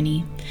Parenting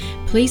Journey.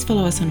 Please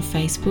follow us on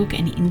Facebook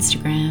and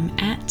Instagram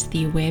at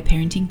the Aware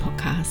Parenting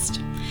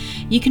Podcast.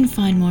 You can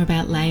find more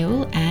about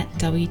Lael at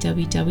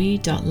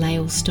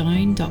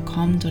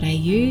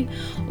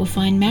www.laelstone.com.au or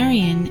find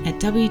Marion at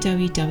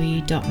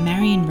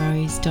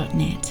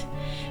www.marionrose.net.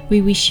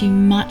 We wish you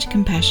much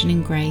compassion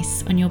and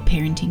grace on your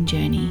parenting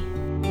journey.